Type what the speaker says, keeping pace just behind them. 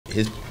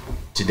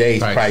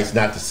today's price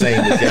not the same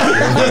as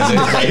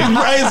that.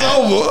 Price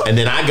over. And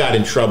then I got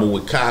in trouble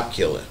with Cop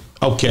Killer.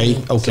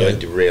 Okay. So it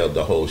derailed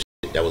the whole shit.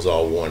 That was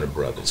all Warner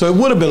Brothers. So it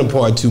would have been a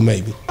part 2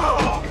 maybe.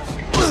 How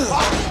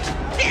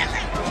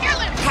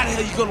the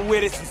hell you gonna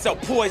wear this and sell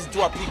poison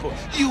to our people?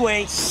 You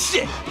ain't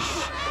shit.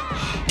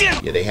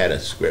 Yeah, they had a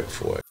script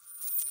for it.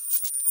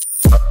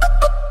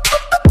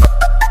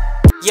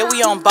 Yeah,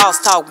 we on Boss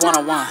Talk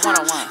 101.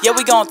 Yeah,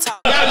 we gonna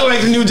talk. Gotta go back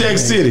to New Jack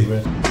City.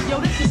 Yo,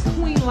 this is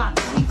Queen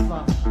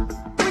Latifah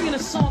bringing a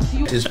song to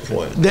you. At this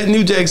point, that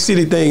New Jack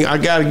City thing, I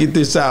gotta get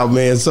this out,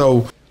 man.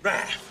 So, Some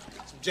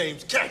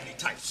James Cagney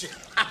type shit.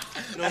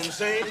 You know what I'm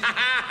saying?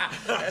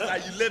 That's how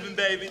you living,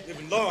 baby.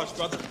 Living large,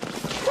 brother.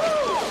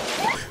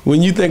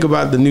 when you think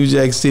about the New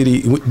Jack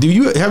City,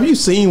 have you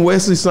seen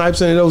Wesley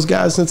Snipes and those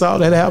guys since all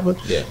that happened?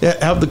 Yeah.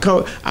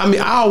 I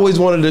mean, I always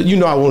wanted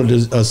to, I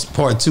wanted a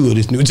part 2 of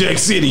this New Jack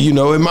City. In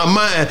my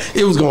mind,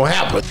 it was gonna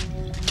happen.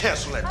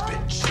 Cancel that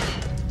bitch.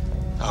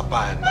 I'll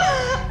buy it now.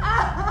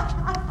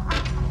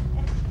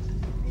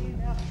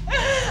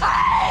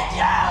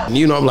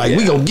 I'm like,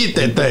 we gonna get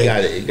that thing.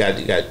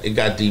 It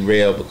got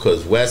derailed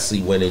because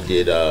Wesley went and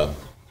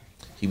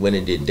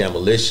did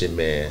Demolition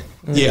Man.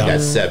 Yeah. He got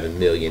 $7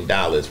 million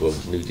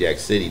with New Jack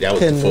City. That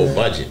was the full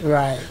budget.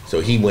 Right. So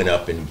he went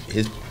up and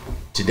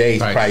today's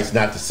price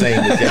not the same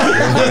as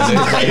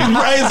that.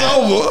 Price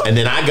over. And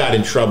then I got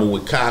in trouble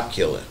with Cop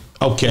Killer.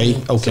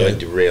 Okay. So it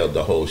derailed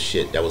the whole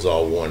shit. That was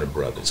all Warner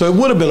Brothers. So it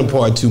would have been a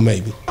part 2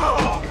 maybe.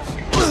 How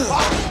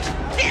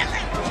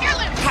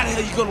the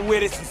hell you gonna wear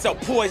this and sell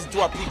poison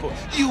to our people?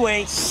 You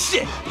ain't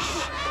shit.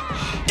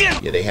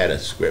 Yeah, they had a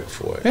script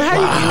for it. How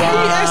you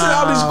asking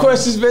all these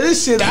questions, man?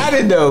 This shit I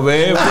didn't know,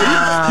 man.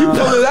 Wow. You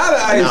pull it out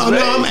of ice, man.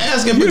 No, I'm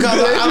asking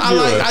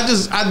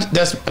because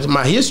that's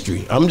my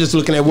history. I'm just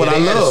looking at what I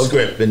love.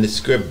 Script, and the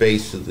script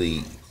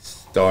basically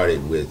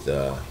started with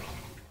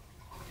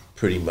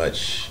pretty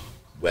much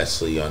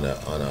Wesley on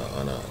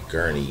a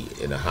gurney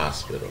in a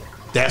hospital.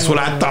 That's what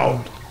I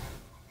thought.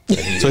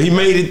 So he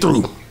made it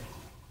through.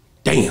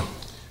 Damn.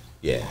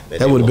 Yeah,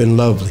 that would have been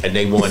lovely. And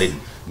they wanted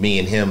me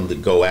and him to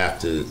go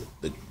after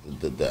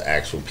the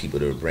actual people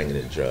that were bringing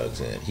the drugs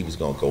in. He was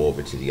going to go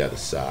over to the other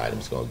side and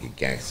was going to get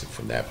gangster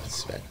from that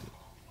perspective.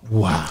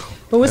 Wow.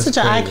 But with such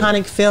an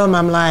iconic film,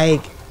 I'm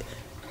like,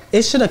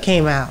 it should have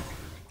came out.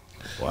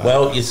 Wow.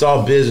 Well, it's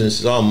all business,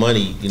 it's all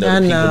money. The people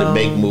that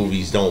make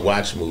movies don't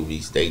watch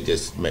movies. They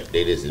just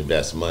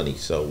invest money.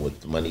 So when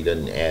the money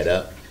doesn't add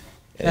up,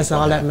 that's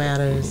all that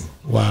matters.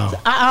 Wow. So,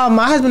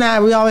 my husband and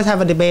I, we always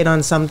have a debate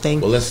on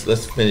something. Well,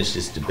 let's finish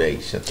this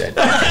debate. Shut that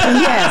down.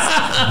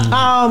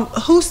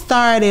 Yes. Who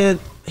started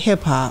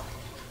hip hop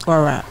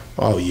or rap?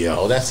 Oh yeah.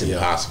 Oh, that's an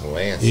impossible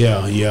answer.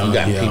 Yeah. You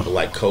got people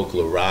like Coke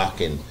La Rock,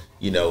 and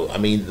I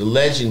mean, the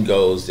legend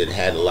goes that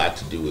had a lot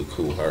to do with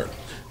Kool Herc.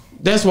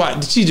 That's why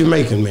she's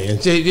Jamaican, man.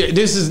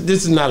 This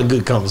is not a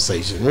good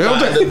conversation.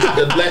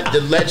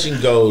 The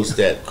legend goes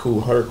that Kool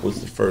Herc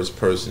was the first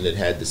person that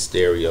had the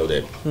stereo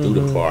that threw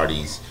the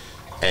parties,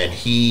 and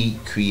he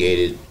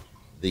created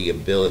the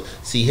ability.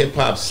 See, hip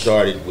hop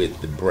started with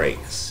the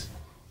breaks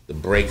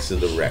of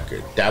the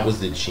record. That was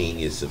the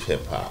genius of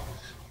hip hop.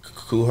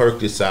 Kool Herc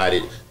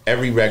decided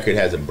every record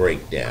has a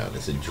breakdown.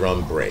 It's a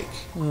drum break,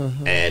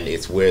 and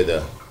it's where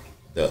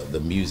the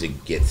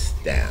music gets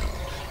down.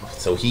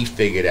 So he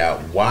figured out,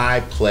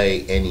 why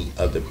play any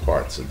other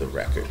parts of the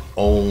record?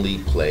 Only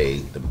play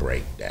the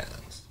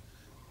breakdowns.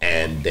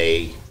 And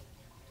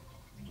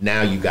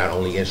now you got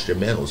only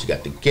instrumentals. You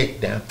got the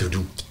get down.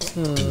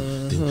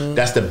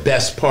 That's the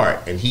best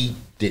part. And he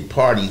did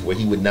parties where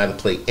he would not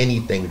play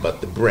anything but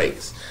the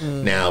breaks.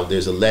 Now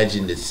there's a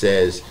legend that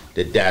says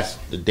that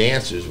the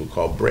dancers were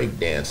called break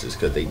dancers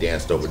because they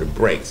danced over the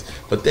breaks.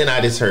 But then I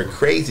just heard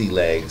Crazy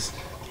Legs,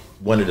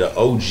 one of the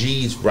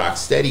OGs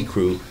Rocksteady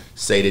crew,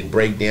 say that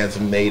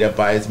breakdancing made up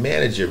by his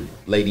manager,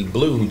 Lady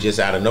Blue, who just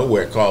out of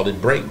nowhere called it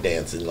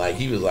breakdancing. Like,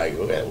 he was like,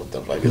 okay, what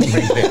the fuck is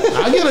breakdancing?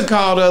 I get a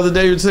call the other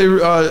day to say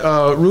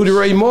Rudy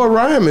Ray Moore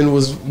rhyming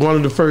was one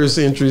of the first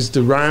entries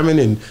to rhyming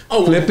and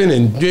flipping,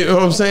 and you know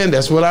what I'm saying?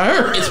 That's what I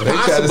heard. It's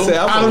possible.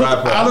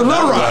 Out of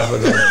Little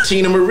Rock.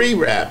 Tina Marie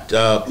rapped,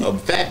 a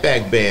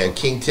Fatback Band,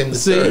 King Tim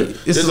III.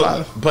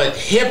 But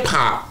hip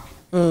hop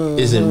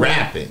isn't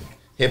rapping.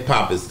 Hip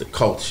hop is the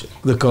culture.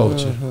 The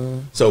culture.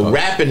 So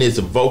rapping is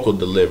a vocal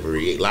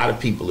delivery. A lot of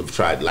people have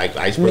tried, like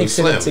Iceberg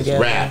Slim is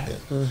rapping.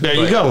 There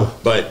you go.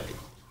 But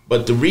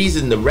the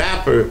reason the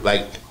rapper,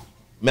 like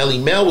Melly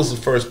Mel was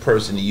the first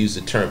person to use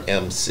the term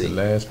MC.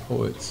 Last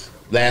Poets,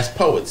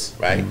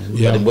 right?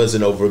 But it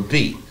wasn't over a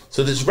beat.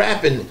 So this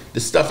rapping, the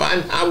stuff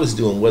I was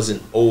doing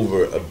wasn't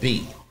over a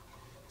beat.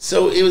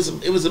 So it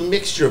was a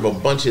mixture of a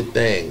bunch of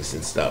things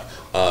and stuff.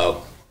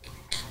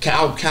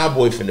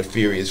 Cowboy from the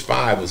Furious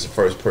 5 was the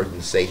first person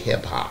to say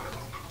hip hop.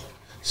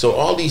 So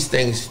all these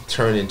things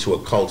turn into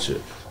a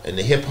culture, and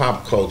the hip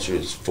hop culture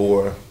is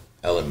 4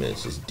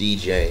 elements. It's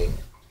DJing.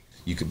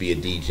 You could be a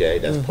DJ.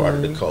 That's part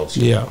of the culture.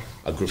 Yeah.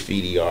 A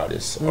graffiti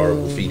artist or a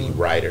graffiti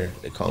writer.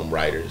 They call them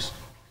writers.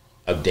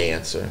 A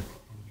dancer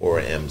or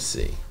an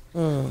MC.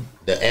 The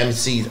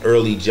MC's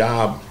early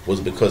job was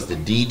because the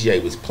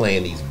DJ was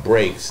playing these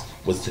breaks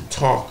was to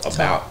talk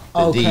about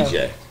the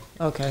DJ.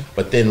 Okay.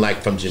 But then,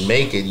 like from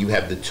Jamaica, you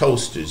have the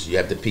toasters. You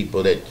have the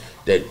people that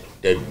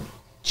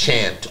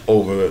chant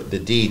over the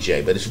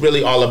DJ. But it's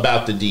really all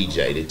about the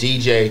DJ. The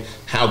DJ,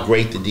 how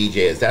great the DJ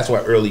is. That's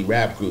why early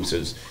rap groups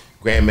is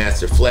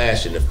Grandmaster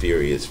Flash and the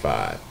Furious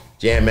Five,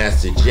 Jam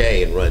Master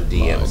Jay and Run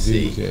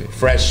DMC,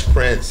 Fresh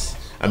Prince.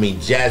 I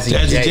mean, Jazzy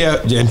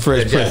J and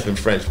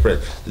Fresh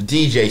Prince. The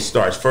DJ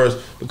starts first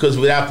because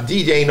without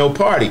the DJ, ain't no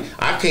party.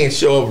 I can't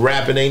show up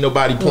rapping, ain't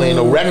nobody playing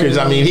no records.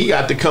 I mean, he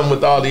got to come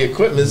with all the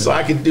equipment so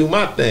I could do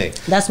my thing.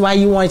 That's why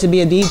you wanted to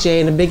be a DJ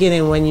in the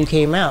beginning when you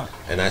came out.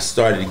 And I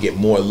started to get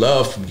more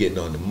love from getting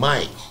on the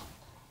mic.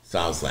 So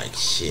I was like,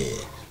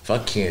 shit,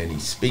 fuck carrying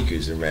these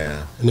speakers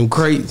around. And them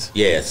crates.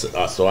 Yeah,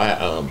 so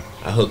I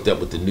hooked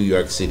up with the New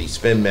York City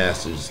Spin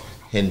Masters,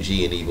 Hen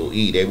G and Evil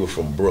E. They were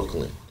from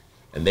Brooklyn.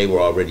 And they were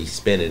already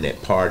spinning at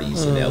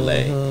parties in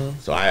LA.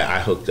 So I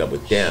hooked up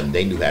with them.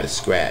 They knew how to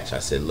scratch. I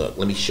said, look,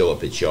 let me show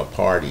up at your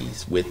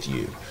parties with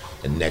you.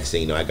 And next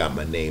thing you know, I got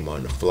my name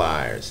on the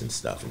flyers and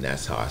stuff. And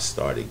that's how I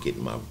started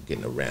getting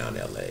around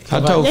LA.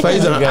 I told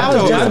Faison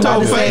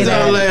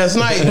last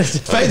night.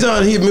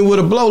 Faison hit me with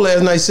a blow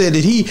last night, said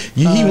that he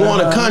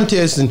won a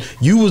contest and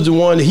you was the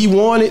one that he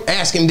wanted.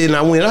 Asked him, then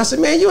I went. I said,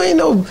 man, you ain't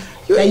no...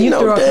 You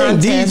threw a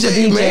contest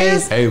DJ,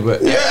 man. Hey,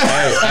 but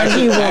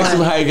ask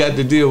him how he got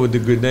to deal with the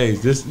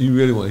grenades. This you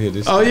really want to hear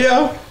this? Oh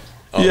yeah.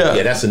 Oh,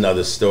 yeah, that's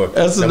another story.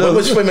 That's another.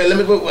 Wait a minute,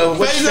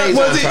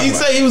 he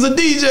said he was a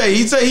DJ.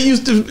 He said he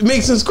used to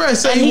mix and scratch.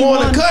 Say he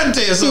won a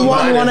contest. He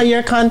won one of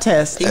your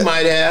contests. He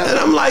might have. And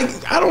I'm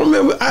like, I don't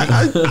remember.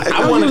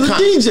 I won a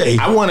DJ.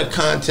 I won a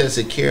contest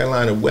at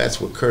Carolina West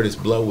where Curtis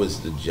Blow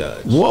was the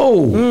judge.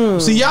 Whoa.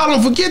 See, y'all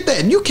don't forget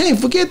that. You can't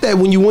forget that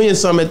when you win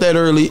something at that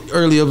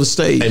early of a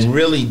stage. And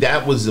really,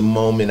 that was the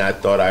moment I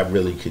thought I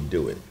really could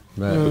do it.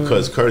 Right.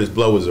 Because Curtis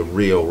Blow was a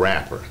real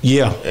rapper.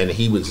 Yeah. And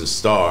he was a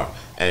star.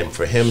 And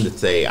for him to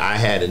say, I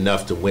had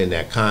enough to win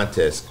that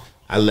contest,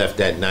 I left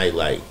that night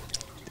like,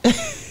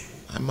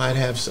 I might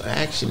have some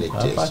action at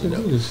this, you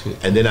know.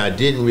 And then I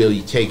didn't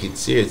really take it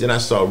serious. Then I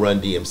saw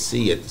Run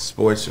DMC at the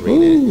sports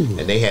arena,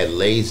 and they had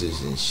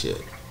lasers and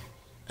shit.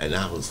 And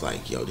I was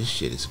like, yo, this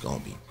shit is going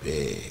to be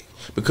big.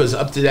 Because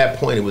up to that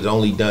point, it was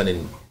only done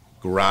in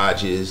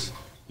garages,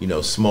 you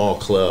know, small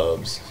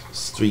clubs,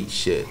 street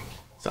shit.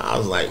 So I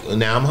was like, well,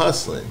 now I'm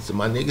hustling. So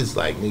my niggas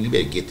like, man, you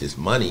better get this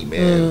money,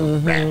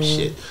 man. Rap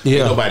shit.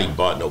 Yeah. Ain't nobody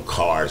bought no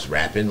cars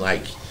rapping.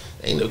 Like,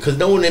 because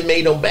no one had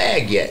made no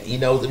bag yet. You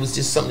know, it was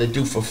just something to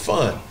do for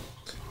fun.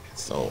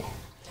 So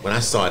when I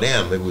saw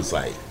them, it was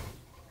like,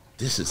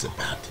 this is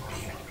about to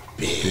be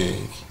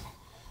big.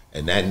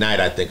 And that night,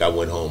 I think I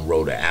went home,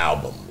 wrote an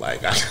album.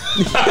 Like,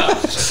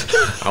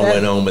 I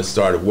went home and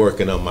started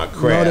working on my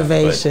craft.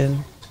 Motivation.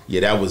 But,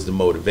 yeah, that was the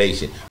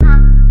motivation.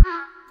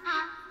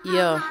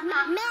 Yeah.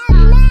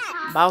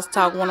 Boss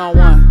Talk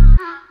 101.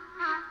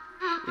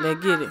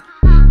 Let's get it.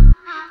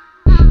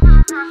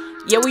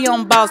 Yeah, we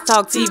on Boss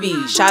Talk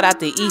TV. Shout out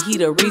to E, he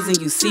the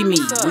reason you see me.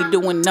 We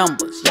doing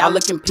numbers. Y'all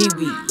looking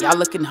pee-wee. Y'all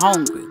looking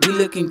hungry. We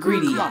looking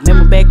greedy.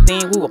 Remember back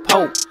then we were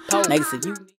poor. Niggas said you